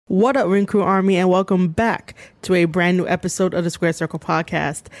What up, Ring Crew Army, and welcome back to a brand new episode of the Square Circle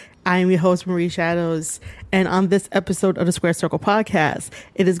Podcast. I am your host, Marie Shadows, and on this episode of the Square Circle Podcast,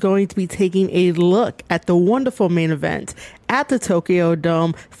 it is going to be taking a look at the wonderful main event at the Tokyo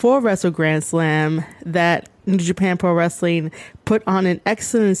Dome for Wrestle Grand Slam that New Japan Pro Wrestling put on an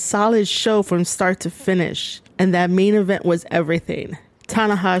excellent, solid show from start to finish, and that main event was everything.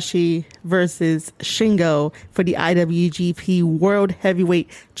 Tanahashi versus Shingo for the IWGP World Heavyweight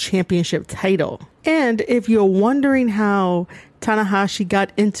Championship title. And if you're wondering how Tanahashi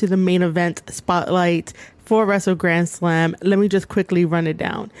got into the main event spotlight for Wrestle Grand Slam, let me just quickly run it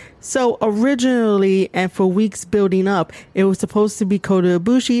down. So originally, and for weeks building up, it was supposed to be Kota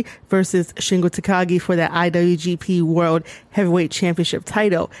Ibushi versus Shingo Takagi for the IWGP World Heavyweight Championship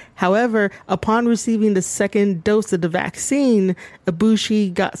title. However, upon receiving the second dose of the vaccine,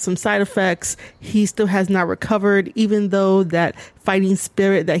 Ibushi got some side effects. He still has not recovered, even though that fighting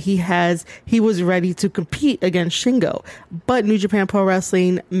spirit that he has, he was ready to compete against Shingo. But New Japan Pro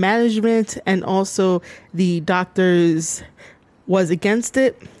Wrestling management and also the doctors was against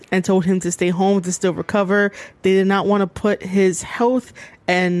it and told him to stay home to still recover. They did not want to put his health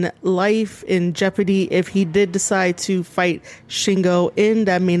and life in jeopardy if he did decide to fight Shingo in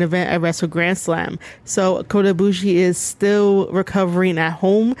that main event at Wrestle Grand Slam. So Kota Ibushi is still recovering at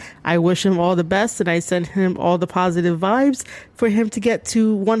home. I wish him all the best, and I send him all the positive vibes for him to get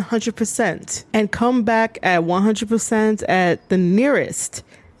to 100% and come back at 100% at the nearest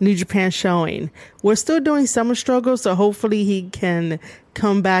New Japan showing. We're still doing Summer Struggle, so hopefully he can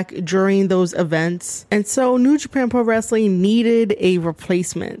come back during those events. And so New Japan Pro Wrestling needed a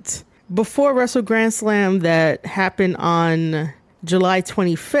replacement. Before Wrestle Grand Slam that happened on July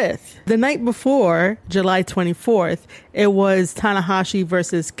 25th, the night before, July 24th, it was Tanahashi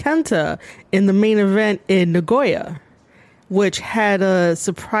versus Kenta in the main event in Nagoya, which had a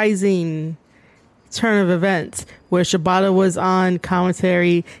surprising turn of events where Shibata was on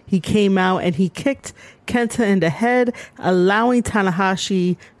commentary. He came out and he kicked Kenta in the head, allowing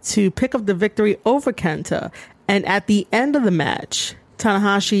Tanahashi to pick up the victory over Kenta. And at the end of the match,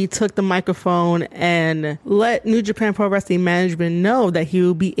 Tanahashi took the microphone and let New Japan Pro Wrestling management know that he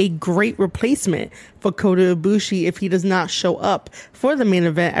will be a great replacement for Kota Ibushi if he does not show up for the main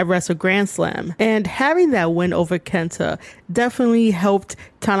event at Wrestle Grand Slam. And having that win over Kenta definitely helped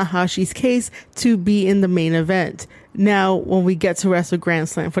Tanahashi's case to be in the main event. Now, when we get to Wrestle Grand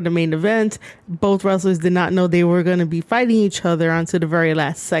Slam for the main event, both wrestlers did not know they were going to be fighting each other until the very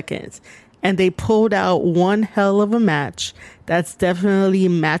last seconds. And they pulled out one hell of a match that's definitely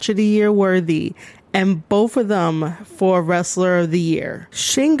match of the year worthy, and both of them for Wrestler of the Year.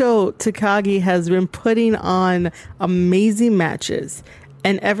 Shingo Takagi has been putting on amazing matches,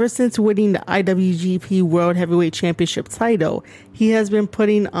 and ever since winning the IWGP World Heavyweight Championship title, he has been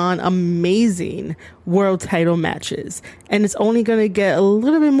putting on amazing world title matches. And it's only going to get a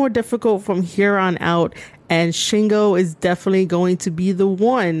little bit more difficult from here on out. And Shingo is definitely going to be the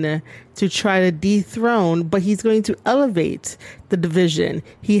one to try to dethrone, but he's going to elevate the division.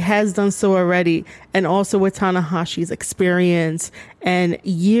 He has done so already. And also with Tanahashi's experience and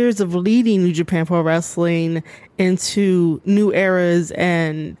years of leading New Japan Pro Wrestling into new eras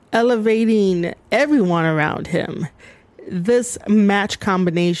and elevating everyone around him. This match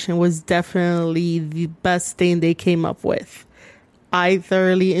combination was definitely the best thing they came up with. I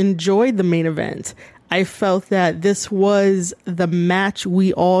thoroughly enjoyed the main event. I felt that this was the match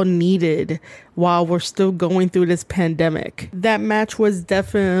we all needed while we're still going through this pandemic. That match was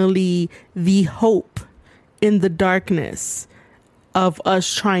definitely the hope in the darkness of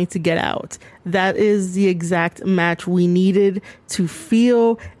us trying to get out. That is the exact match we needed to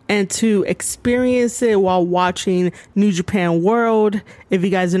feel and to experience it while watching New Japan World. If you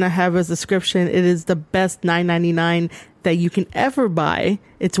guys do not have a subscription, it is the best $9.99 that you can ever buy.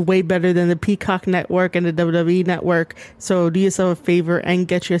 It's way better than the Peacock Network and the WWE Network. So do yourself a favor and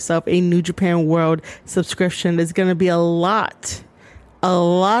get yourself a New Japan World subscription. There's going to be a lot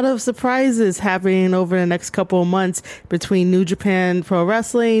of surprises happening over the next couple of months between New Japan Pro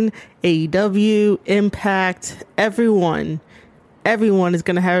Wrestling, AEW, Impact, everyone is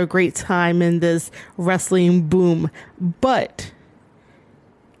going to have a great time in this wrestling boom. But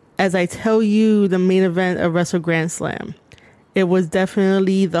as I tell you, the main event of Wrestle Grand Slam, it was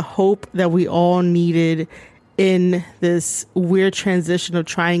definitely the hope that we all needed in this weird transition of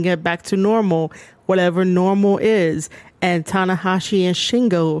trying to get back to normal, whatever normal is. And Tanahashi and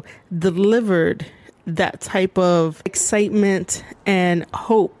Shingo delivered that type of excitement and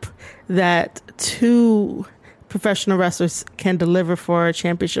hope that two professional wrestlers can deliver for a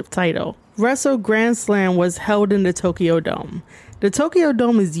championship title. Wrestle Grand Slam was held in the Tokyo Dome. The Tokyo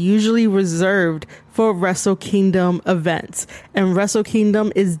Dome is usually reserved for Wrestle Kingdom events, and Wrestle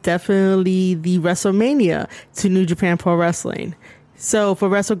Kingdom is definitely the WrestleMania to New Japan Pro Wrestling. So for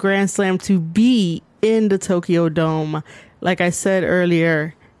Wrestle Grand Slam to be in the Tokyo Dome, like I said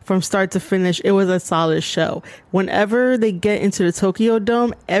earlier, from start to finish, it was a solid show. Whenever they get into the Tokyo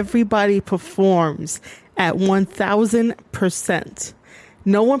Dome, everybody performs at 1000%.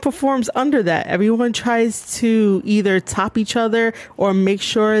 No one performs under that. Everyone tries to either top each other or make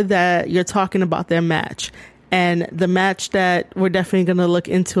sure that you're talking about their match. And the match that we're definitely going to look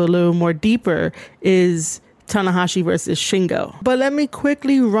into a little more deeper is Tanahashi versus Shingo. But let me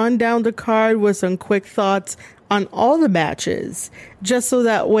quickly run down the card with some quick thoughts on all the matches, just so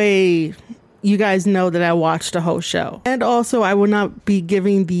that way you guys know that I watched the whole show. And also, I will not be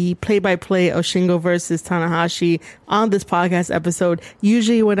giving the play-by-play of Shingo versus Tanahashi on this podcast episode.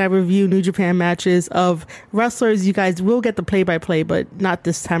 Usually when I review New Japan matches of wrestlers, you guys will get the play-by-play, but not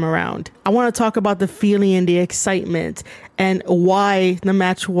this time around. I want to talk about the feeling and the excitement and why the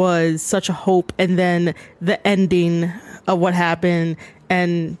match was such a hope, and then the ending of what happened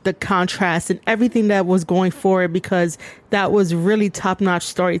and the contrast and everything that was going for it, because that was really top-notch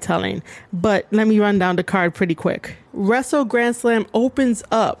storytelling. But let me run down the card pretty quick. Wrestle Grand Slam opens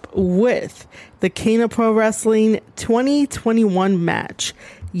up with the King of Pro Wrestling 2021 match.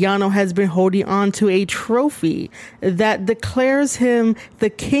 Yano has been holding on to a trophy that declares him the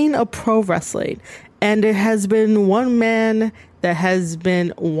King of Pro Wrestling. And there has been one man that has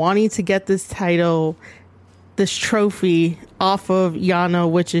been wanting to get this title, this trophy, off of Yano,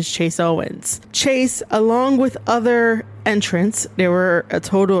 which is Chase Owens. Chase, along with other entrants, there were a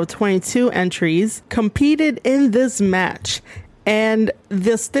total of 22 entries, competed in this match. And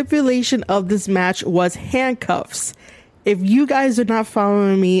the stipulation of this match was handcuffs. If you guys are not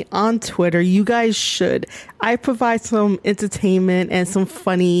following me on Twitter, you guys should. I provide some entertainment and some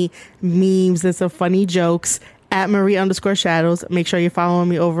funny memes and some funny jokes at Marie_Shadows. Make sure you're following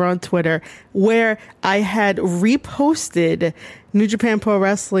me over on Twitter, where I had reposted New Japan Pro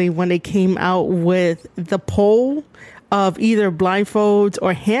Wrestling when they came out with the poll of either blindfolds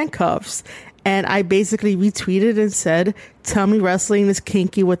or handcuffs. And I basically retweeted and said, tell me wrestling is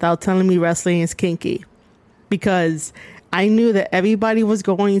kinky without telling me wrestling is kinky. Because I knew that everybody was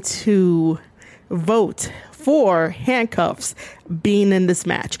going to vote for handcuffs being in this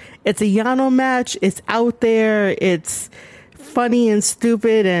match. It's a Yano match. It's out there. It's funny and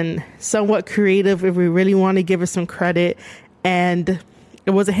stupid and somewhat creative if we really want to give it some credit. And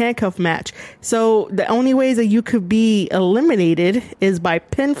it was a handcuff match. So the only ways that you could be eliminated is by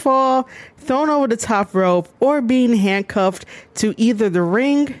pinfall, thrown over the top rope, or being handcuffed to either the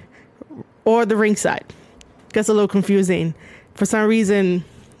ring or the ringside. Gets a little confusing. For some reason,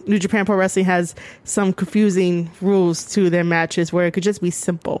 New Japan Pro Wrestling has some confusing rules to their matches where it could just be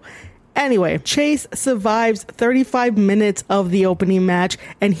simple. Anyway, Chase survives 35 minutes of the opening match,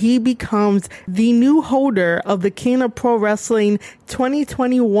 and he becomes the new holder of the King of Pro Wrestling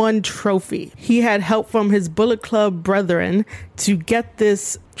 2021 trophy. He had help from his Bullet Club brethren to get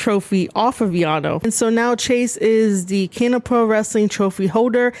this trophy off of Yano. And so now Chase is the King of Pro Wrestling trophy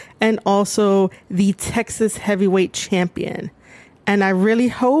holder and also the Texas Heavyweight Champion. And I really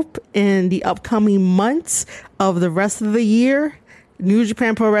hope in the upcoming months of the rest of the year, New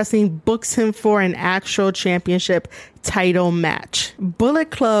Japan Pro Wrestling books him for an actual championship title match.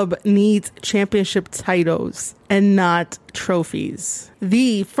 Bullet Club needs championship titles and not trophies.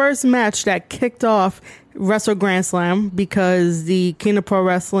 The first match that kicked off Wrestle Grand Slam, because the King of Pro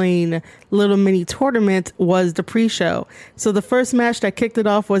Wrestling little mini tournament was the pre-show. So the first match that kicked it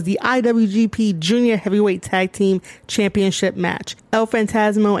off was the IWGP Junior Heavyweight Tag Team Championship match. El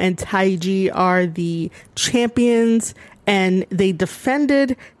Phantasmo and Taiji are the champions, and they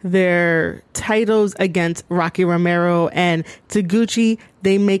defended their titles against Rocky Romero and Taguchi.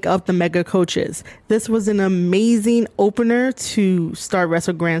 They make up the Mega Coaches. This was an amazing opener to start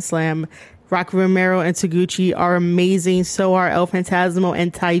Wrestle Grand Slam. Rocky Romero and Taguchi are amazing. So are El Phantasmo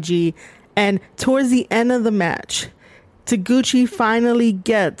and Taiji. And towards the end of the match, Taguchi finally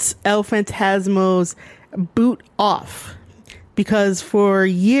gets El Phantasmo's boot off. Because for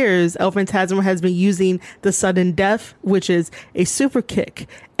years, El Phantasmo has been using the sudden death, which is a super kick.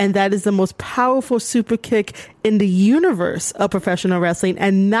 And that is the most powerful super kick in the universe of professional wrestling,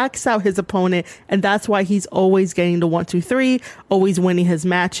 and knocks out his opponent. And that's why he's always getting the 1, 2, 3, always winning his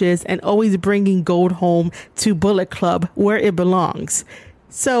matches, and always bringing gold home to Bullet Club where it belongs.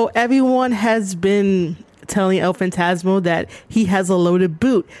 So everyone has been telling El Phantasmo that he has a loaded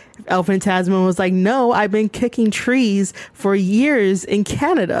boot. El Phantasmo was like, no, I've been kicking trees for years in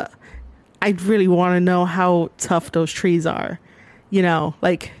Canada. I really want to know how tough those trees are.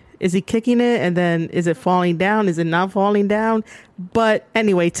 like, is he kicking it? And then is it falling down? Is it not falling down? But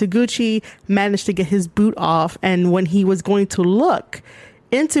anyway, Taguchi managed to get his boot off. And when he was going to look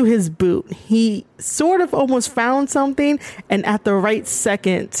into his boot, he sort of almost found something. And at the right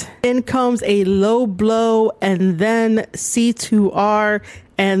second, in comes a low blow and then C2R.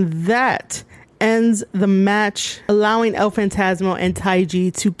 And that ends the match, allowing El Phantasmo and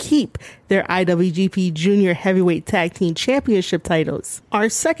Taiji to keep their IWGP Junior Heavyweight Tag Team Championship titles. Our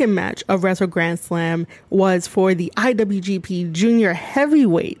second match of Wrestle Grand Slam was for the IWGP Junior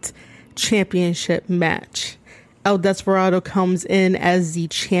Heavyweight Championship match. El Desperado comes in as the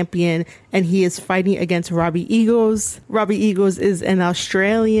champion and he is fighting against Robbie Eagles. Robbie Eagles is an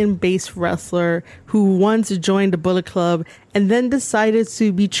Australian-based wrestler who once joined the Bullet Club and then decided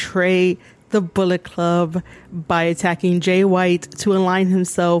to betray the Bullet Club by attacking Jay White to align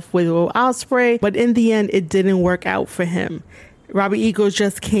himself with Will Ospreay, but in the end it didn't work out for him. Robbie Eagles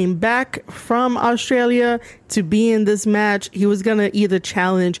just came back from Australia to be in this match. He was gonna either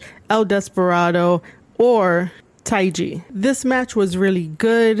challenge El Desperado or Taiji. This match was really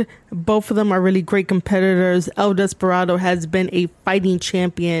good. Both of them are really great competitors. El Desperado has been a fighting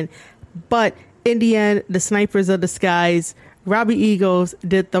champion, but in the end, the Snipers of the Skies, Robbie Eagles,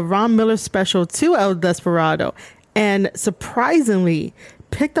 did the Ron Miller special to El Desperado and surprisingly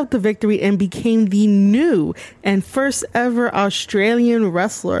picked up the victory and became the new and first ever Australian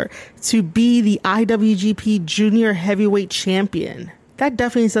wrestler to be the IWGP Junior Heavyweight Champion. That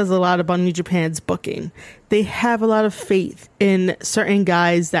definitely says a lot about New Japan's booking. They have a lot of faith in certain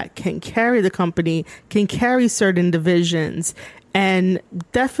guys that can carry the company, can carry certain divisions, and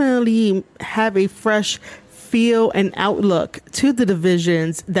definitely have a fresh feel and outlook to the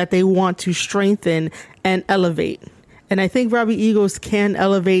divisions that they want to strengthen and elevate. And I think Robbie Eagles can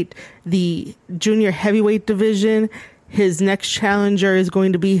elevate the junior heavyweight division. His next challenger is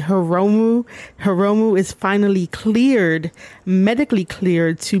going to be Hiromu. Hiromu is finally medically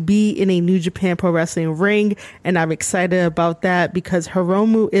cleared to be in a New Japan Pro Wrestling ring. And I'm excited about that because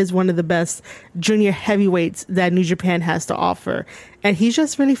Hiromu is one of the best junior heavyweights that New Japan has to offer. And he's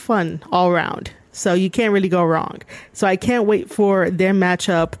just really fun all around. So you can't really go wrong. So I can't wait for their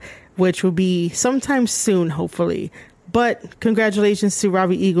matchup, which will be sometime soon, hopefully. But congratulations to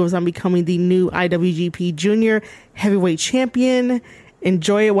Robbie Eagles on becoming the new IWGP Junior Heavyweight Champion.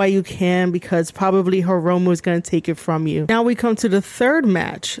 Enjoy it while you can because probably Hiromu is going to take it from you. Now we come to the third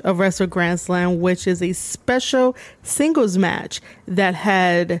match of Wrestle Grand Slam, which is a special singles match that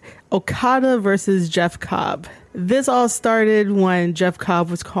had Okada versus Jeff Cobb. This all started when Jeff Cobb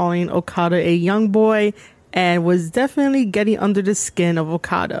was calling Okada a young boy and was definitely getting under the skin of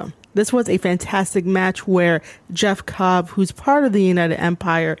Okada. This was a fantastic match where Jeff Cobb, who's part of the United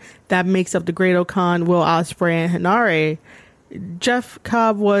Empire that makes up the Great O'Khan, Will Ospreay, and Hanare, Jeff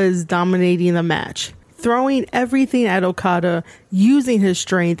Cobb was dominating the match, throwing everything at Okada, using his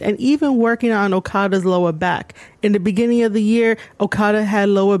strength, and even working on Okada's lower back. In the beginning of the year, Okada had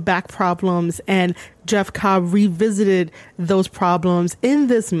lower back problems, and Jeff Cobb revisited those problems in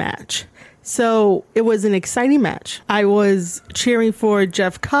this match. So it was an exciting match. I was cheering for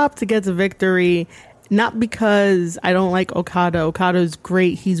Jeff Cobb to get the victory, not because I don't like Okada. Okada's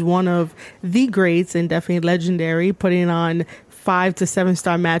great. He's one of the greats and definitely legendary, putting on 5 to 7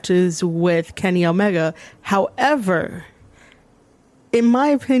 star matches with Kenny Omega. However, in my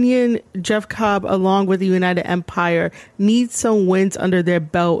opinion, Jeff Cobb, along with the United Empire, needs some wins under their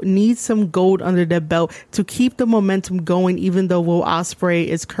belt, needs some gold under their belt to keep the momentum going, even though Will Ospreay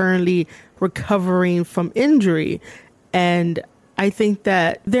is currently recovering from injury. And I think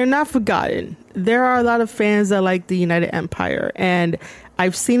that they're not forgotten. There are a lot of fans that like the United Empire, and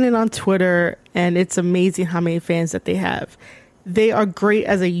I've seen it on Twitter, and it's amazing how many fans that they have. They are great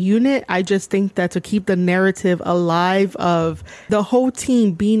as a unit. I just think that to keep the narrative alive of the whole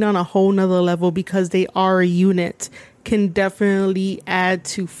team being on a whole nother level because they are a unit can definitely add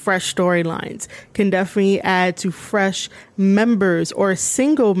to fresh storylines, can definitely add to fresh members or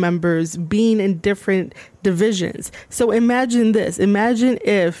single members being in different divisions. So imagine this. Imagine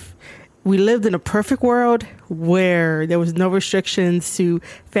if we lived in a perfect world where there was no restrictions to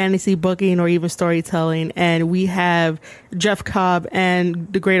fantasy booking or even storytelling, and we have Jeff Cobb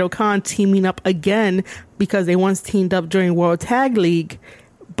and the Great O'Khan teaming up again because they once teamed up during World Tag League,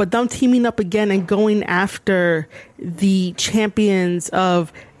 but them teaming up again and going after the champions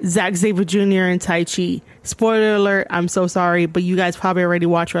of Zack Sabre Jr. and Taichi. Spoiler alert, I'm so sorry, but you guys probably already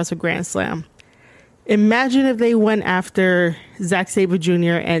watched Wrestle Grand Slam. Imagine if they went after Zack Sabre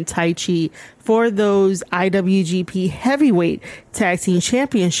Jr. and Taichi for those IWGP Heavyweight Tag Team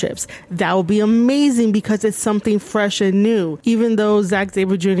Championships. That would be amazing because it's something fresh and new. Even though Zack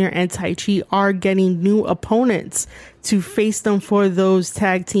Sabre Jr. and Taichi are getting new opponents to face them for those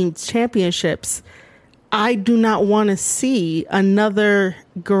Tag Team Championships, I do not want to see another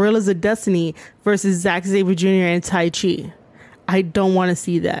Gorillas of Destiny versus Zack Sabre Jr. and Taichi. I don't want to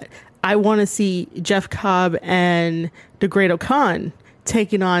see that. I want to see Jeff Cobb and the Great Khan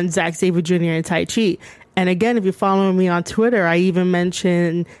taking on Zack Sabre Jr. and Taichi. And again, if you're following me on Twitter, I even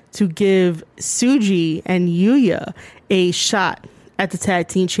mentioned to give Tsuji and Yuya a shot at the Tag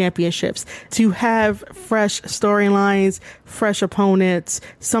Team Championships, to have fresh storylines, fresh opponents,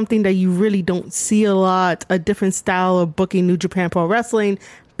 something that you really don't see a lot, a different style of booking New Japan Pro Wrestling.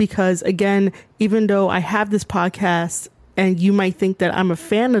 Because again, even though I have this podcast and you might think that I'm a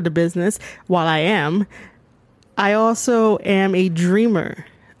fan of the business, while I am, I also am a dreamer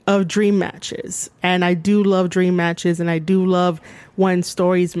of dream matches. And I do love dream matches, and I do love when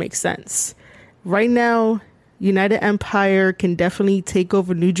stories make sense. Right now, United Empire can definitely take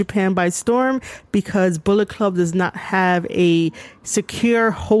over New Japan by storm because Bullet Club does not have a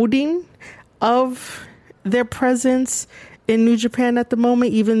secure holding of their presence in New Japan at the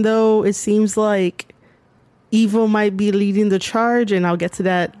moment, even though it seems like Evil might be leading the charge, and I'll get to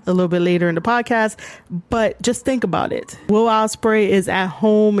that a little bit later in the podcast. But just think about it. Will Ospreay is at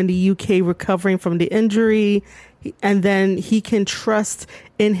home in the UK recovering from the injury, and then he can trust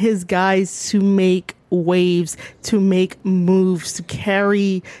in his guys to make waves, to make moves, to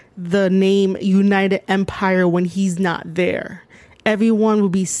carry the name United Empire when he's not there. Everyone will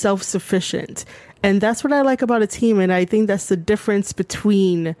be self-sufficient. And that's what I like about a team, and I think that's the difference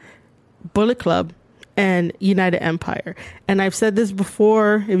between Bullet Club and United Empire. And I've said this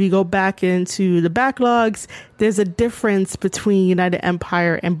before, if you go back into the backlogs, there's a difference between United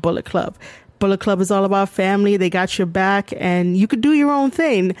Empire and Bullet Club. Bullet Club is all about family. They got your back and you could do your own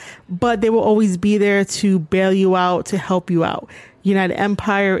thing, but they will always be there to bail you out, to help you out. United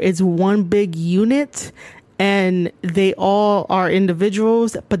Empire is one big unit, and they all are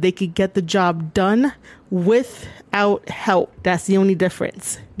individuals, but they could get the job done without help. That's the only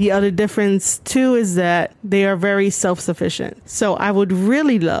difference. The other difference too is that they are very self-sufficient. So I would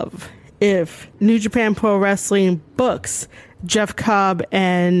really love if New Japan Pro Wrestling books Jeff Cobb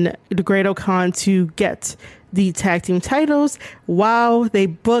and the Great Khan to get the tag team titles, while they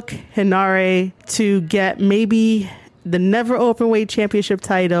book Henare to get maybe the Never Openweight Championship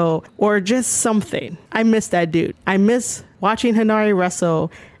title or just something. I miss that dude. I miss watching Henare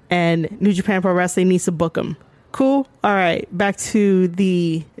wrestle, and New Japan Pro Wrestling needs to book him. Cool. All right. Back to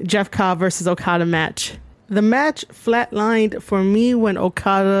the Jeff Cobb versus Okada match. The match flatlined for me when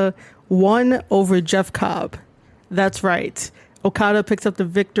Okada won over Jeff Cobb. That's right. Okada picks up the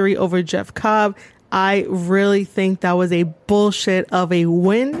victory over Jeff Cobb. I really think that was a bullshit of a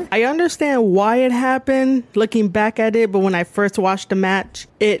win. I understand why it happened looking back at it, but when I first watched the match,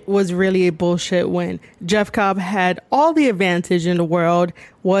 it was really a bullshit win. Jeff Cobb had all the advantage in the world,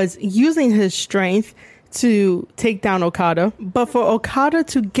 was using his strength to take down Okada, but for Okada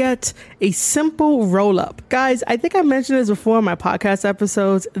to get a simple roll-up. Guys, I think I mentioned this before in my podcast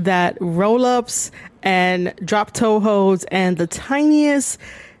episodes that roll-ups and drop toe holds and the tiniest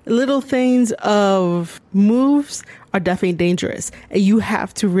little things of moves are definitely dangerous, and you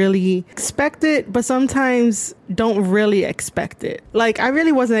have to really expect it, but sometimes don't really expect it. Like, I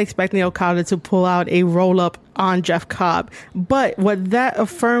really wasn't expecting Okada to pull out a roll-up on Jeff Cobb, but what that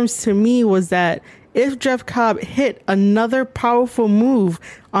affirms to me was that if Jeff Cobb hit another powerful move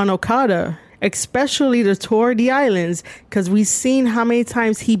on Okada, especially the Tour of the Islands, because we've seen how many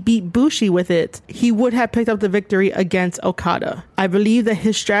times he beat Bushi with it, he would have picked up the victory against Okada. I believe that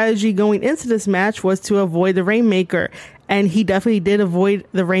his strategy going into this match was to avoid the Rainmaker, and he definitely did avoid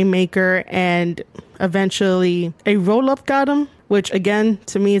the Rainmaker, and eventually a roll-up got him, which again,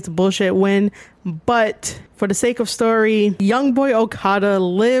 to me, it's a bullshit win. But for the sake of story, young boy Okada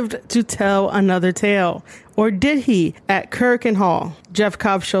lived to tell another tale. Or did he? At Korakuen Hall, Jeff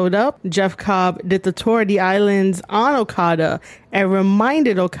Cobb showed up. Jeff Cobb did the Tour of the Islands on Okada and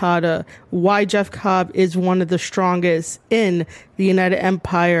reminded Okada why Jeff Cobb is one of the strongest in the United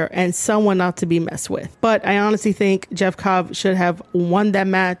Empire and someone not to be messed with. But I honestly think Jeff Cobb should have won that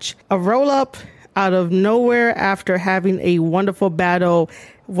match. A roll-up out of nowhere after having a wonderful battle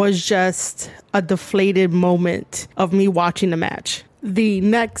was just a deflated moment of me watching the match. The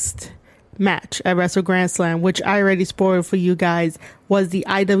next match at Wrestle Grand Slam, which I already spoiled for you guys, was the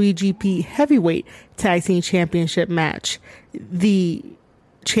IWGP Heavyweight Tag Team Championship match. The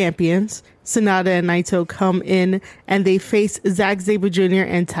champions, Sanada and Naito, come in and they face Zack Sabre Jr.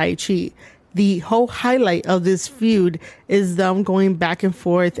 and Taichi. The whole highlight of this feud is them going back and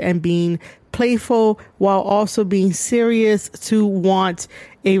forth and being playful while also being serious to want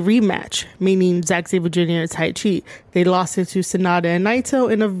a rematch, meaning Zack Sabre Jr. and Taichi. They lost it to Sanada and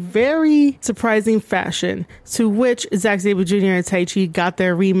Naito in a very surprising fashion, to which Zack Sabre Jr. and Taichi got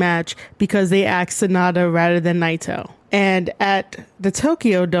their rematch because they asked Sanada rather than Naito. And at the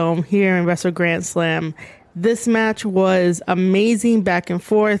Tokyo Dome here in Wrestle Grand Slam, this match was amazing back and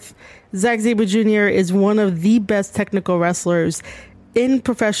forth. Zack Sabre Jr. is one of the best technical wrestlers in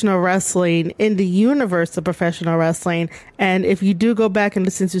professional wrestling, in the universe of professional wrestling. And if you do go back and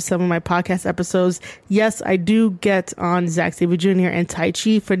listen to some of my podcast episodes, yes, I do get on Zack Sabre Jr. and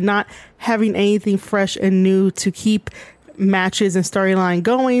Taichi for not having anything fresh and new to keep matches and storyline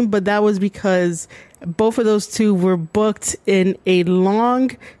going, but that was because both of those two were booked in a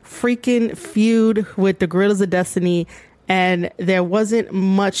long freaking feud with the Guerrillas of Destiny, and there wasn't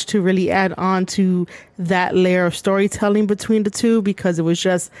much to really add on to that layer of storytelling between the two because it was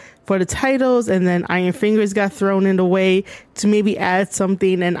just for the titles, and then Iron Fingers got thrown in the way to maybe add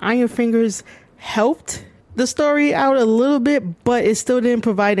something, and Iron Fingers helped the story out a little bit, but it still didn't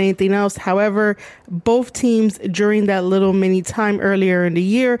provide anything else. However, both teams during that little mini time earlier in the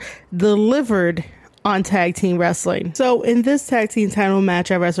year delivered on tag team wrestling. So in this tag team title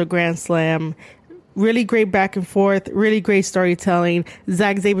match at Wrestle Grand Slam, really great back and forth, really great storytelling.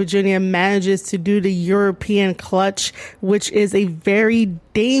 Zack Sabre Jr. manages to do the European clutch, which is a very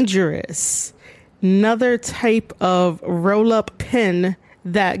dangerous, another type of roll-up pin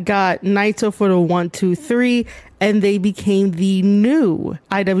that got Naito for the 1-2-3, and they became the new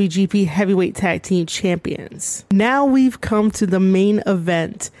IWGP Heavyweight Tag Team Champions. Now we've come to the main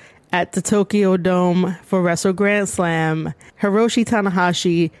event at the Tokyo Dome for Wrestle Grand Slam. Hiroshi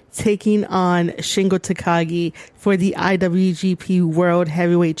Tanahashi taking on Shingo Takagi for the IWGP World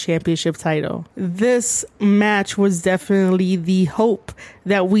Heavyweight Championship title. This match was definitely the hope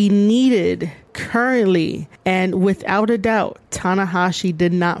that we needed currently, and without a doubt, Tanahashi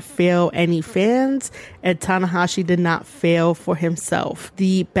did not fail any fans, and Tanahashi did not fail for himself.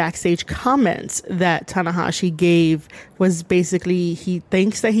 The backstage comments that Tanahashi gave was basically he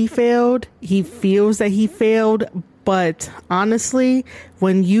thinks that he failed, he feels that he failed, but honestly,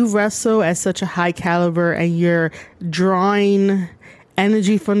 when you wrestle at such a high caliber and you're drawing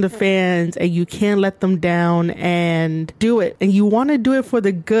energy from the fans and you can't let them down and do it, and you want to do it for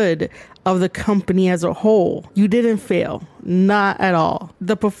the good of the company as a whole, you didn't fail. Not at all.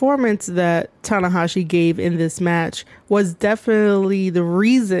 The performance that Tanahashi gave in this match was definitely the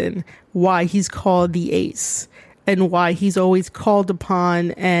reason why he's called the ace, and why he's always called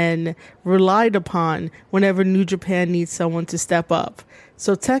upon and relied upon whenever New Japan needs someone to step up.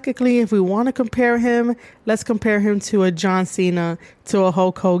 So technically, if we want to compare him, let's compare him to a John Cena, to a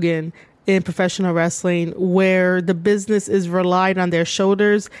Hulk Hogan in professional wrestling, where the business is relied on their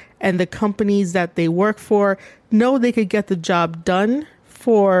shoulders and the companies that they work for know they could get the job done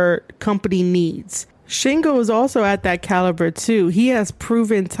for company needs. Shingo is also at that caliber too. He has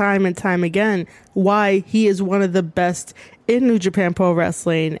proven time and time again why he is one of the best in New Japan Pro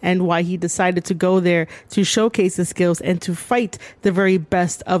Wrestling, and why he decided to go there to showcase his skills and to fight the very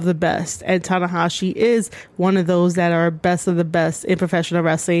best of the best. And Tanahashi is one of those that are best of the best in professional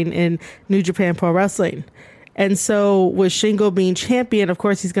wrestling in New Japan Pro Wrestling. And so with Shingo being champion, of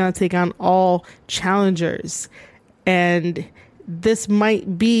course, he's going to take on all challengers. And this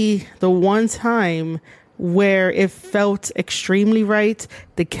might be the one time where it felt extremely right.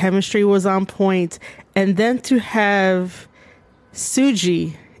 The chemistry was on point. And then to have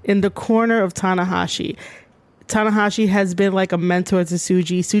Tsuji in the corner of Tanahashi. Tanahashi has been like a mentor to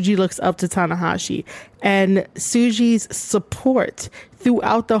Tsuji. Tsuji looks up to Tanahashi. And Tsuji's support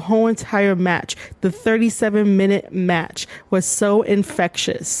throughout the whole entire match, the 37-minute match, was so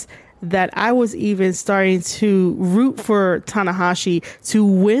infectious that I was even starting to root for Tanahashi to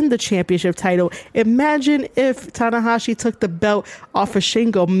win the championship title. Imagine if Tanahashi took the belt off of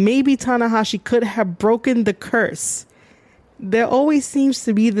Shingo. Maybe Tanahashi could have broken the curse. There always seems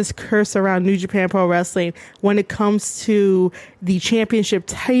to be this curse around New Japan Pro Wrestling when it comes to the championship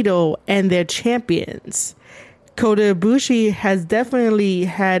title and their champions. Kota Ibushi has definitely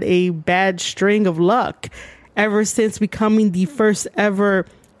had a bad string of luck ever since becoming the first ever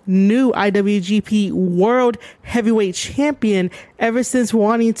new IWGP World Heavyweight Champion, ever since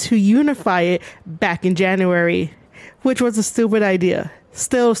wanting to unify it back in January, which was a stupid idea.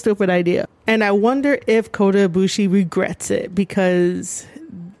 Still a stupid idea. And I wonder if Kota Ibushi regrets it, because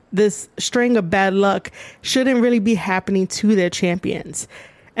this string of bad luck shouldn't really be happening to their champions.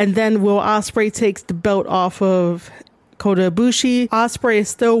 And then Will Ospreay takes the belt off of Kota Ibushi. Ospreay is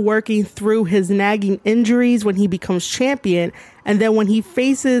still working through his nagging injuries when he becomes champion. And then when he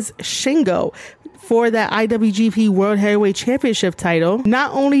faces Shingo for that IWGP World Heavyweight Championship title,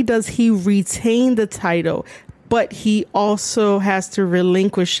 not only does he retain the title, but he also has to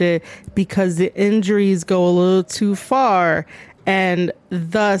relinquish it because the injuries go a little too far. And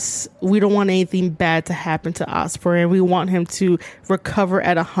thus, we don't want anything bad to happen to Ospreay, and we want him to recover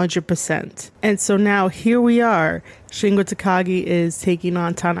at 100%. And so now here we are. Shingo Takagi is taking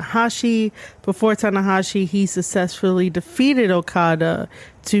on Tanahashi. Before Tanahashi, he successfully defeated Okada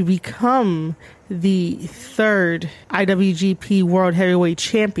to become the third IWGP World Heavyweight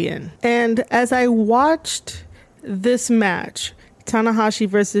Champion. And as I watched this match, Tanahashi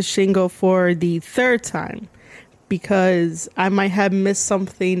versus Shingo for the third time, because I might have missed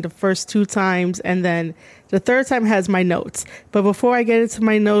something the first two times, and then the third time has my notes. But before I get into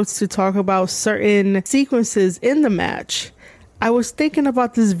my notes to talk about certain sequences in the match, I was thinking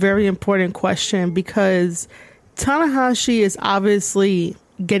about this very important question, because Tanahashi is obviously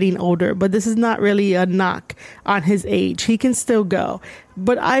getting older, but this is not really a knock on his age. He can still go.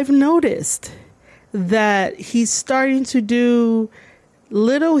 But I've noticed that he's starting to do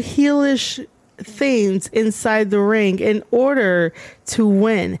little heelish things inside the ring in order to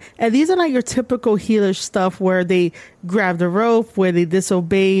win. And these are not your typical heelish stuff where they grab the rope, where they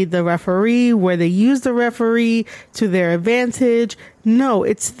disobey the referee, where they use the referee to their advantage. No,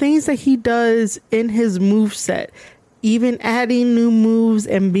 it's things that he does in his moveset, even adding new moves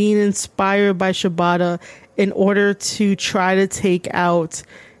and being inspired by Shibata in order to try to take out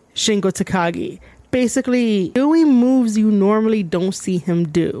Shingo Takagi. Basically, doing moves you normally don't see him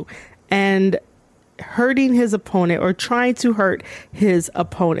do, and hurting his opponent or trying to hurt his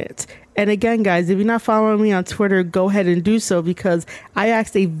opponent. And again, guys, if you're not following me on Twitter, go ahead and do so, because I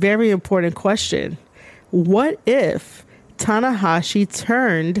asked a very important question. What if Tanahashi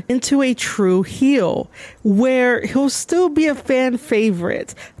turned into a true heel, where he'll still be a fan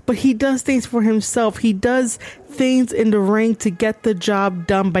favorite, but he does things for himself? He does things in the ring to get the job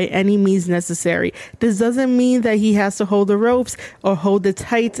done by any means necessary. This doesn't mean that he has to hold the ropes or hold the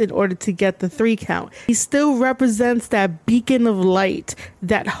tights in order to get the 3 count. He still represents that beacon of light,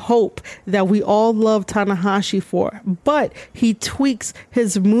 that hope that we all love Tanahashi for. But he tweaks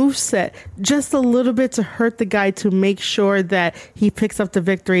his moveset just a little bit to hurt the guy to make sure that he picks up the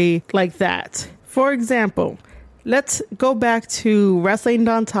victory like that. For example, let's go back to Wrestling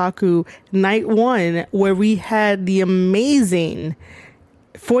Dontaku Night 1, where we had the amazing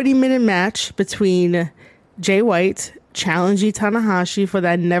 40-minute match between Jay White challenging Tanahashi for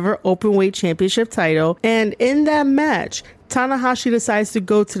that never openweight championship title. And in that match, Tanahashi decides to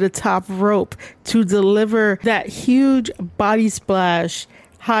go to the top rope to deliver that huge body splash,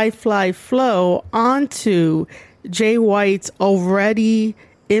 high fly flow onto Jay White's already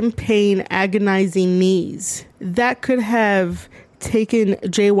in pain, agonizing knees. That could have taken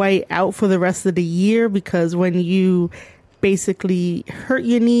Jay White out for the rest of the year, because when you basically hurt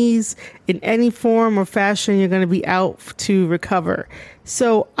your knees in any form or fashion, you're going to be out to recover.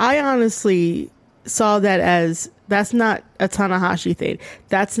 So I honestly saw that as, that's not a Tanahashi thing.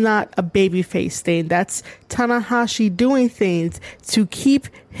 That's not a babyface thing. That's Tanahashi doing things to keep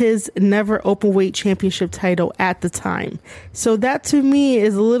his never openweight championship title at the time. So that to me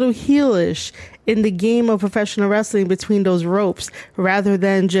is a little heelish in the game of professional wrestling between those ropes, rather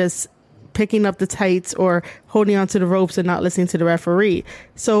than just picking up the tights or holding onto the ropes and not listening to the referee.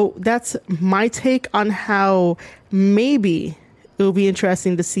 So that's my take on how maybe it will be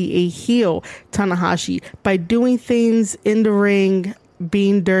interesting to see a heel Tanahashi by doing things in the ring,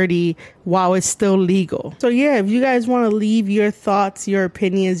 being dirty while it's still legal. So yeah, if you guys want to leave your thoughts, your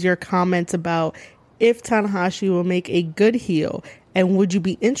opinions, your comments about if Tanahashi will make a good heel, and would you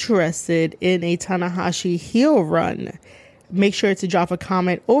be interested in a Tanahashi heel run, make sure to drop a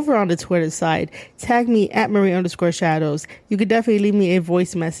comment over on the Twitter side. Tag me at Marie_Shadows. You could definitely leave me a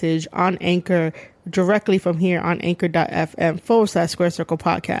voice message on Anchor directly from here on anchor.fm/Square Circle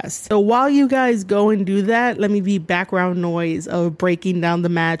Podcast. So while you guys go and do that, let me be background noise of breaking down the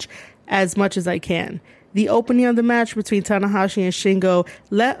match as much as I can. The opening of the match between Tanahashi and Shingo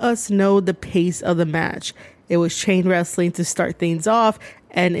let us know the pace of the match. It was chain wrestling to start things off,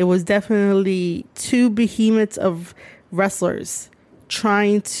 and it was definitely two behemoths of wrestlers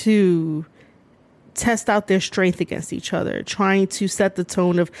trying to test out their strength against each other, trying to set the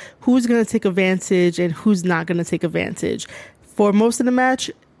tone of who's going to take advantage and who's not going to take advantage. For most of the match,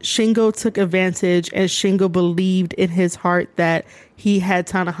 Shingo took advantage, and Shingo believed in his heart that he had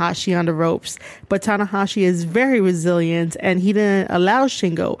Tanahashi on the ropes. But Tanahashi is very resilient, and he didn't allow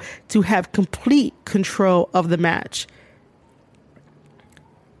Shingo to have complete control of the match.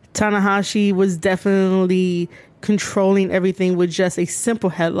 Tanahashi was definitely controlling everything with just a simple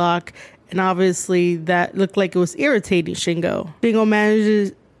headlock, and obviously that looked like it was irritating Shingo.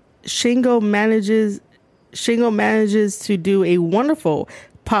 Shingo manages to do a wonderful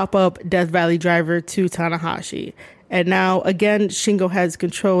pop-up Death Valley driver to Tanahashi. And now, again, Shingo has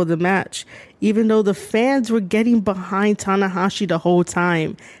control of the match. Even though the fans were getting behind Tanahashi the whole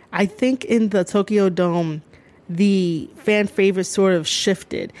time, I think in the Tokyo Dome, the fan favorite sort of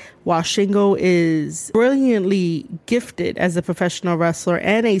shifted. While Shingo is brilliantly gifted as a professional wrestler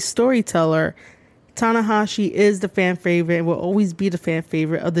and a storyteller, Tanahashi is the fan favorite and will always be the fan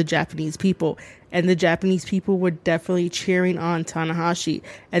favorite of the Japanese people. And the Japanese people were definitely cheering on Tanahashi.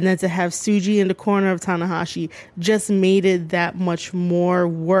 And then to have Tsuji in the corner of Tanahashi just made it that much more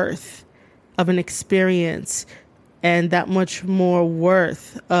worth of an experience, and that much more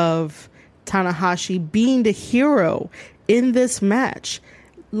worth of Tanahashi being the hero in this match.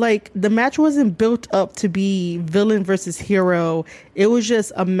 Like, the match wasn't built up to be villain versus hero. It was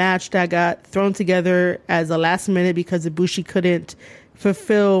just a match that got thrown together as a last minute because Ibushi couldn't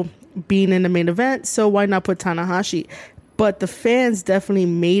fulfill being in the main event. So why not put Tanahashi? But the fans definitely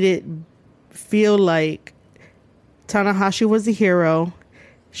made it feel like Tanahashi was the hero.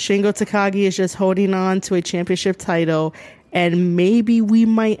 Shingo Takagi is just holding on to a championship title. And maybe we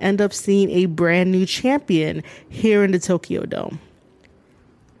might end up seeing a brand new champion here in the Tokyo Dome.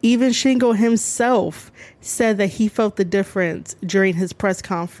 Even Shingo himself said that he felt the difference during his press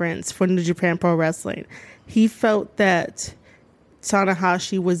conference for New Japan Pro Wrestling. He felt that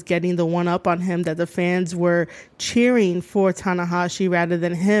Tanahashi was getting the one up on him, that the fans were cheering for Tanahashi rather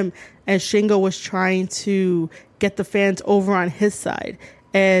than him, and Shingo was trying to get the fans over on his side.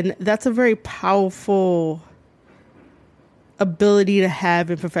 And that's a very powerful ability to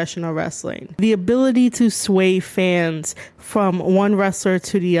have in professional wrestling. The ability to sway fans from one wrestler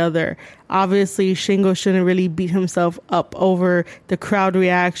to the other. Obviously, Shingo shouldn't really beat himself up over the crowd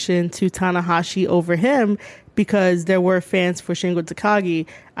reaction to Tanahashi over him, because there were fans for Shingo Takagi.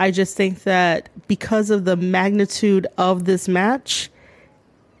 I just think that because of the magnitude of this match,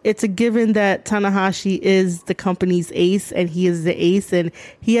 it's a given that Tanahashi is the company's ace, and he is the ace, and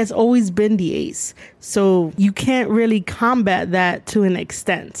he has always been the ace. So you can't really combat that to an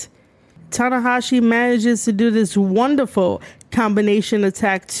extent. Tanahashi manages to do this wonderful combination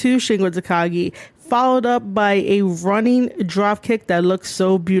attack to Shingo Takagi, followed up by a running drop kick that looks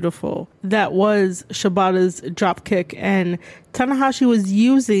so beautiful. That was Shibata's drop kick, and Tanahashi was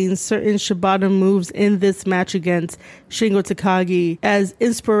using certain Shibata moves in this match against Shingo Takagi as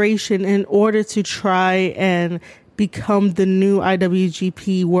inspiration in order to try and become the new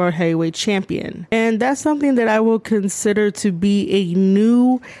IWGP World Heavyweight Champion. And that's something that I will consider to be a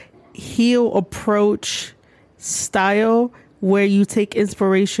new heel approach style, where you take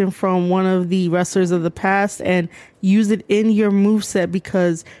inspiration from one of the wrestlers of the past and use it in your moveset,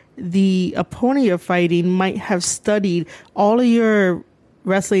 because the opponent you're fighting might have studied all of your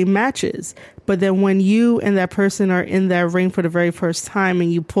wrestling matches. But then when you and that person are in that ring for the very first time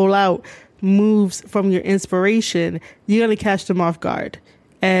and you pull out moves from your inspiration, you're going to catch them off guard.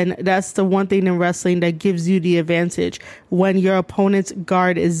 And that's the one thing in wrestling that gives you the advantage. When your opponent's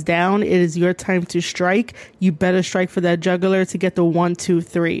guard is down, it is your time to strike. You better strike for that juggler to get the 1, 2,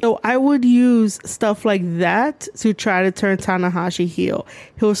 3. So I would use stuff like that to try to turn Tanahashi heel.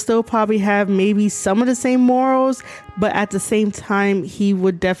 He'll still probably have maybe some of the same morals, but at the same time, he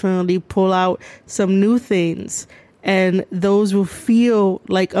would definitely pull out some new things. And those will feel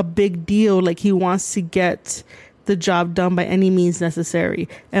like a big deal, like he wants to get the job done by any means necessary.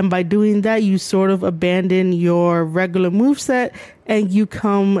 And by doing that, you sort of abandon your regular moveset and you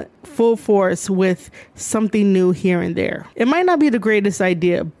come full force with something new here and there. It might not be the greatest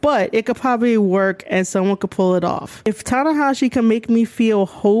idea, but it could probably work and someone could pull it off. If Tanahashi can make me feel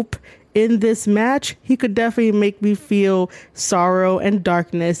hope in this match, he could definitely make me feel sorrow and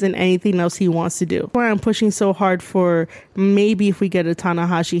darkness and anything else he wants to do. That's why I'm pushing so hard for maybe if we get a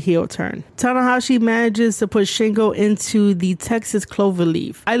Tanahashi heel turn. Tanahashi manages to put Shingo into the Texas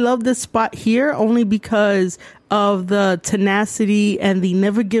Cloverleaf. I love this spot here only because of the tenacity and the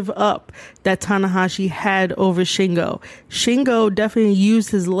never give up that Tanahashi had over Shingo. Shingo definitely used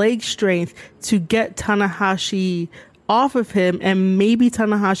his leg strength to get Tanahashi off of him, and maybe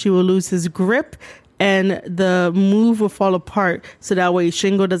Tanahashi will lose his grip and the move will fall apart so that way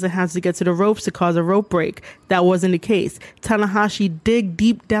Shingo doesn't have to get to the ropes to cause a rope break. That wasn't the case. Tanahashi dig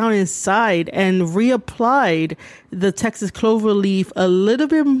deep down inside and reapplied the Texas Cloverleaf a little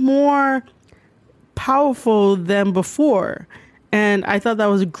bit more powerful than before. And I thought that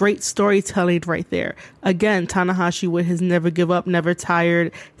was great storytelling right there. Again, Tanahashi with his never give up, never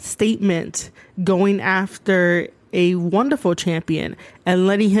tired statement, going after a wonderful champion and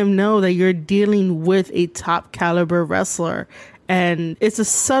letting him know that you're dealing with a top caliber wrestler. And it's a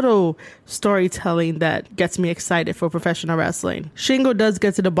subtle storytelling that gets me excited for professional wrestling. Shingo does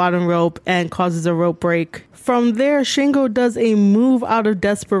get to the bottom rope and causes a rope break. From there, Shingo does a move out of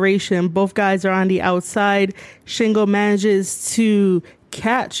desperation. Both guys are on the outside. Shingo manages to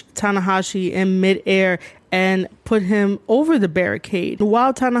catch Tanahashi in midair and put him over the barricade.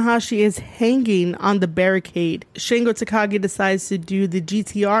 While Tanahashi is hanging on the barricade, Shingo Takagi decides to do the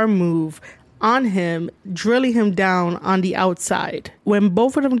GTR move on him, drilling him down on the outside. When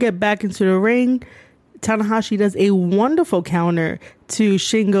both of them get back into the ring, Tanahashi does a wonderful counter to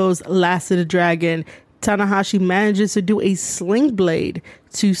Shingo's Last of the Dragon. Tanahashi manages to do a sling blade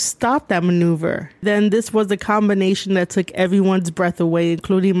to stop that maneuver. Then this was the combination that took everyone's breath away,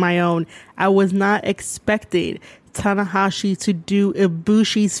 including my own. I was not expecting Tanahashi to do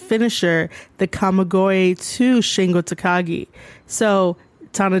Ibushi's finisher, the Kamagori, to Shingo Takagi. So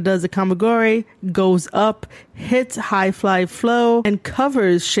Tana does a Kamagori, goes up, hits high fly flow, and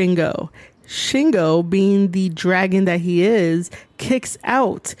covers Shingo. Shingo, being the dragon that he is, kicks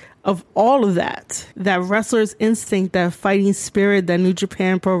out of all of that. That wrestler's instinct, that fighting spirit that New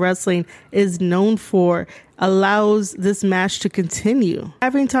Japan Pro Wrestling is known for, allows this match to continue.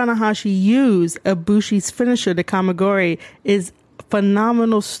 Having Tanahashi use Ibushi's finisher, the Kamagori, is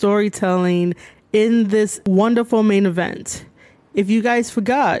phenomenal storytelling in this wonderful main event. If you guys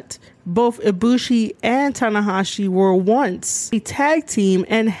forgot, both Ibushi and Tanahashi were once a tag team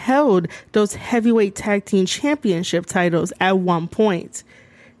and held those heavyweight tag team championship titles at one point.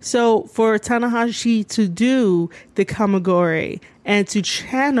 So for Tanahashi to do the Kamagori and to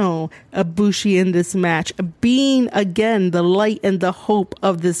channel Ibushi in this match, being again the light and the hope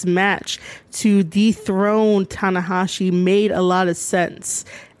of this match to dethrone Tanahashi, made a lot of sense.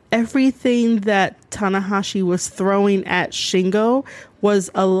 Everything that Tanahashi was throwing at Shingo was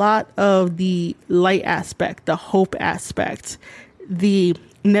a lot of the light aspect, the hope aspect, the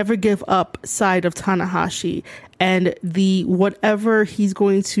never give up side of Tanahashi, and the whatever he's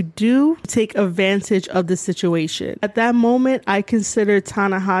going to do, take advantage of the situation. At that moment, I consider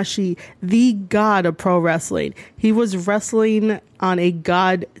Tanahashi the god of pro wrestling. He was wrestling on a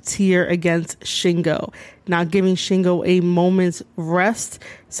god tier against Shingo, not giving Shingo a moment's rest.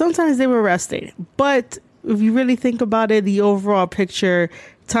 Sometimes they were resting, but if you really think about it, the overall picture,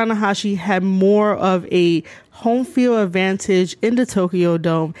 Tanahashi had more of a home field advantage in the Tokyo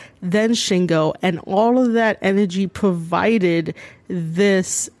Dome than Shingo, and all of that energy provided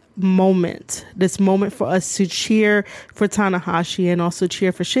this moment for us to cheer for Tanahashi and also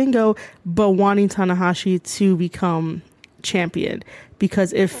cheer for Shingo, but wanting Tanahashi to become champion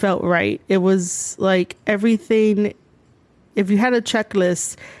because it felt right. It was like everything, if you had a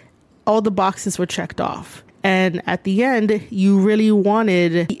checklist, all the boxes were checked off. And at the end, you really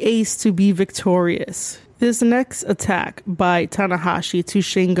wanted the ace to be victorious. This next attack by Tanahashi to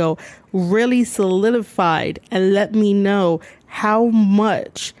Shingo really solidified and let me know how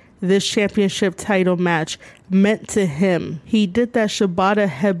much this championship title match meant to him. He did that Shibata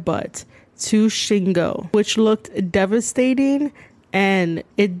headbutt to Shingo, which looked devastating, and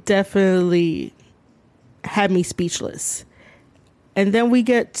it definitely had me speechless. And then we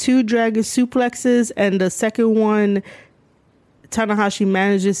get 2 dragon suplexes, and the second one, Tanahashi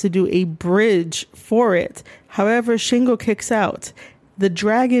manages to do a bridge for it. However, Shingo kicks out. The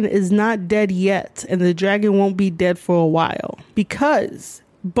dragon is not dead yet, and the dragon won't be dead for a while, because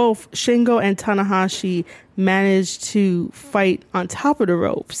both Shingo and Tanahashi managed to fight on top of the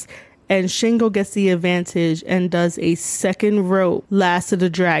ropes, and Shingo gets the advantage and does a second rope Last of the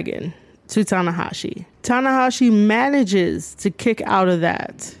Dragon to Tanahashi. Tanahashi manages to kick out of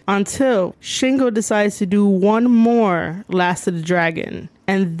that until Shingo decides to do one more Last of the Dragon,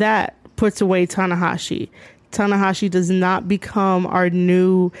 and that puts away Tanahashi. Tanahashi does not become our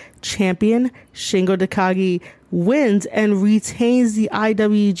new champion. Shingo Takagi wins and retains the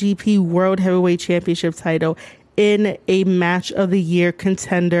IWGP World Heavyweight Championship title in a Match of the Year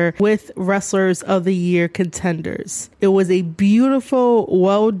contender with Wrestlers of the Year contenders. It was a beautiful,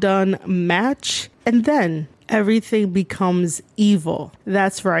 well done match. And then everything becomes evil.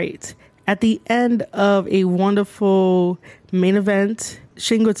 That's right. At the end of a wonderful main event,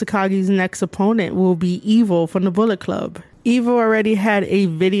 Shingo Takagi's next opponent will be Evil from the Bullet Club. Evil already had a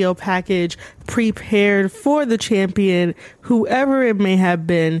video package prepared for the champion, whoever it may have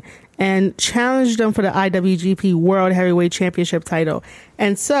been, and challenged them for the IWGP World Heavyweight Championship title.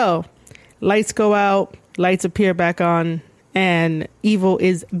 And so, lights go out, lights appear back on, and Evil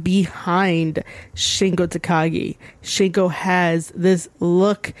is behind Shingo Takagi. Shingo has this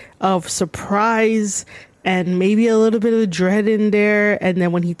look of surprise and maybe a little bit of dread in there. And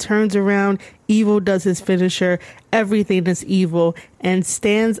then when he turns around, Evil does his finisher. Everything is Evil, and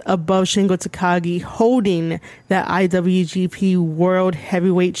stands above Shingo Takagi holding that IWGP World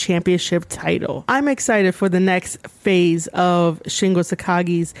Heavyweight Championship title. I'm excited for the next phase of Shingo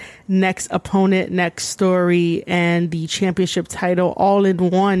Takagi's next opponent, next story, and the championship title all in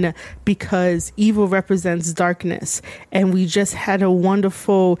one, because Evil represents darkness. And we just had a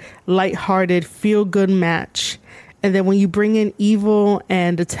wonderful, lighthearted, feel-good match. And then when you bring in Evil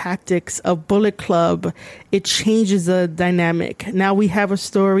and the tactics of Bullet Club, it changes the dynamic. Now we have a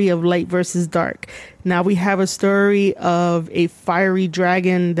story of light versus dark. Now we have a story of a fiery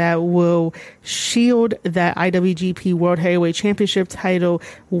dragon that will shield that IWGP World Heavyweight Championship title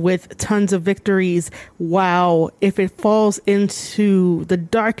with tons of victories. Wow. If it falls into the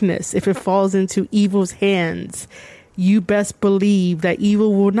darkness, if it falls into Evil's hands, you best believe that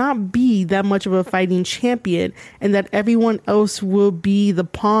Evil will not be that much of a fighting champion, and that everyone else will be the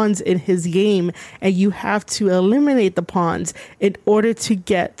pawns in his game, and you have to eliminate the pawns in order to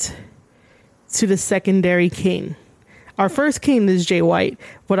get to the secondary king. Our first king is Jay White,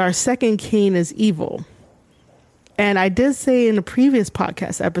 but our second king is Evil. And I did say in a previous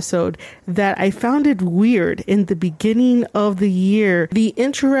podcast episode that I found it weird in the beginning of the year, the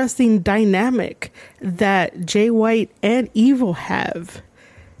interesting dynamic that Jay White and Evil have.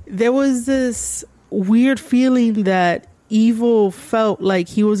 There was this weird feeling that Evil felt like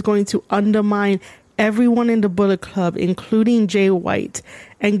he was going to undermine everyone in the Bullet Club, including Jay White,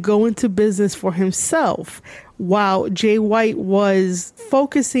 and go into business for himself, while Jay White was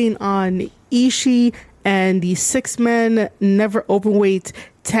focusing on Ishii and the 6-man never openweight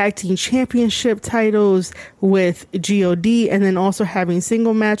tag team championship titles with GOD, and then also having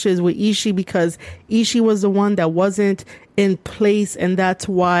single matches with Ishii, because Ishii was the one that wasn't in place, and that's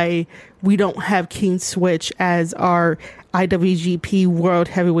why we don't have King Switch as our IWGP World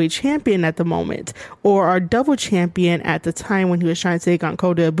Heavyweight Champion at the moment, or our double champion at the time when he was trying to take on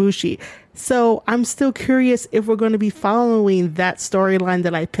Kota Ibushi. So I'm still curious if we're going to be following that storyline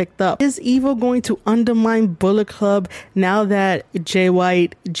that I picked up. Is Evil going to undermine Bullet Club now that Jay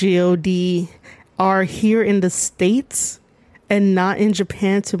White, GOD are here in the States and not in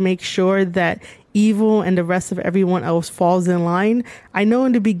Japan, to make sure that Evil and the rest of everyone else falls in line? I know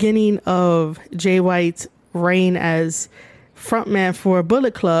in the beginning of Jay White's reign as frontman for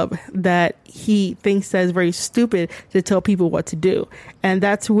Bullet Club that he thinks that it's very stupid to tell people what to do. And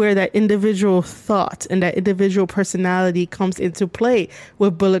that's where that individual thought and that individual personality comes into play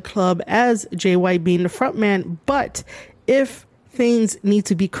with Bullet Club, as Jay White being the frontman. But if things need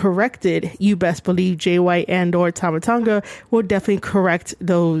to be corrected, you best believe Jay White and or Tama Tonga will definitely correct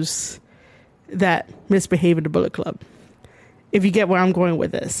those that misbehave in the Bullet Club, if you get where I'm going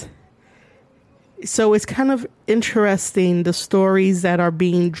with this. So it's kind of interesting, the stories that are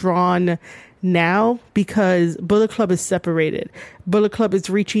being drawn now, because Bullet Club is separated. Bullet Club is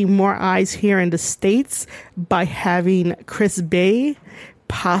reaching more eyes here in the States by having Chris Bay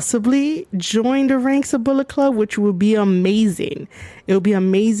possibly join the ranks of Bullet Club, which would be amazing. It will be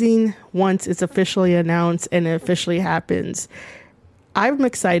amazing once it's officially announced and it officially happens. I'm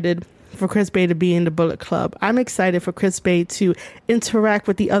excited for Chris Bay to be in the Bullet Club. I'm excited for Chris Bay to interact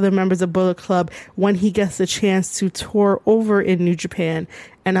with the other members of Bullet Club when he gets the chance to tour over in New Japan.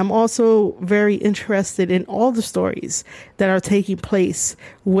 And I'm also very interested in all the stories that are taking place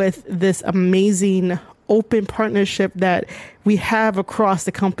with this amazing open partnership that we have across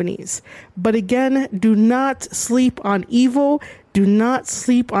the companies. But again, do not sleep on Evil. Do not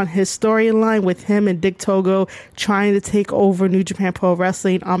sleep on his storyline with him and Dick Togo trying to take over New Japan Pro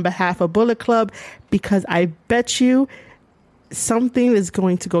Wrestling on behalf of Bullet Club, because I bet you something is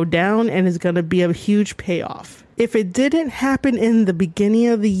going to go down and is going to be a huge payoff. If it didn't happen in the beginning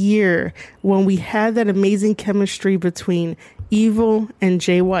of the year when we had that amazing chemistry between Evil and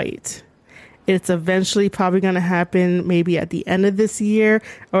Jay White, it's eventually probably going to happen maybe at the end of this year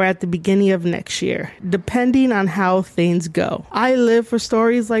or at the beginning of next year, depending on how things go. I live for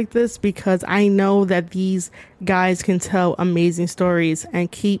stories like this because I know that these guys can tell amazing stories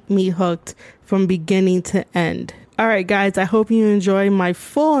and keep me hooked from beginning to end. All right, guys, I hope you enjoy my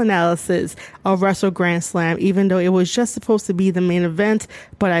full analysis of Wrestle Grand Slam, even though it was just supposed to be the main event.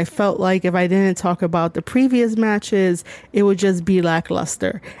 But I felt like if I didn't talk about the previous matches, it would just be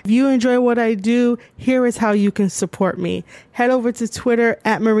lackluster. If you enjoy what I do, here is how you can support me. Head over to Twitter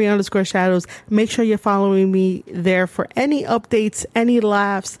at Marie_Shadows. Make sure you're following me there for any updates, any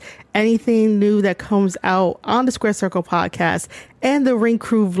laughs, anything new that comes out on the Square Circle podcast and the Ring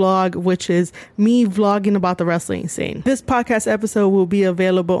Crew vlog, which is me vlogging about the wrestling scene. This podcast episode will be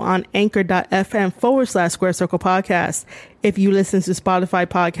available on anchor.fm/Square Circle podcast. If you listen to Spotify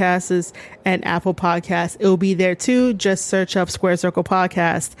podcasts and Apple podcasts, it will be there too. Just search up Square Circle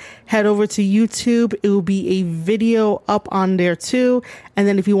podcast. Head over to YouTube. It will be a video up on there too. And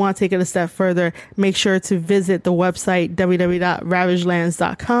then if you want to take it a step further, make sure to visit the website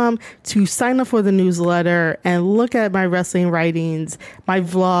www.ravagelands.com to sign up for the newsletter and look at my wrestling writings, my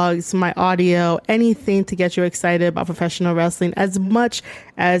vlogs, my audio, anything to get you excited about professional wrestling as much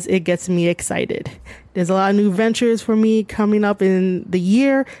as it gets me excited. There's a lot of new ventures for me coming up in the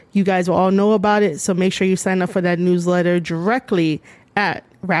year. You guys will all know about it. So make sure you sign up for that newsletter directly at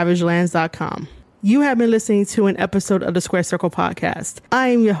ravagelands.com. You have been listening to an episode of the Square Circle podcast. I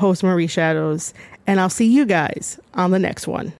am your host, Marie Shadows, and I'll see you guys on the next one.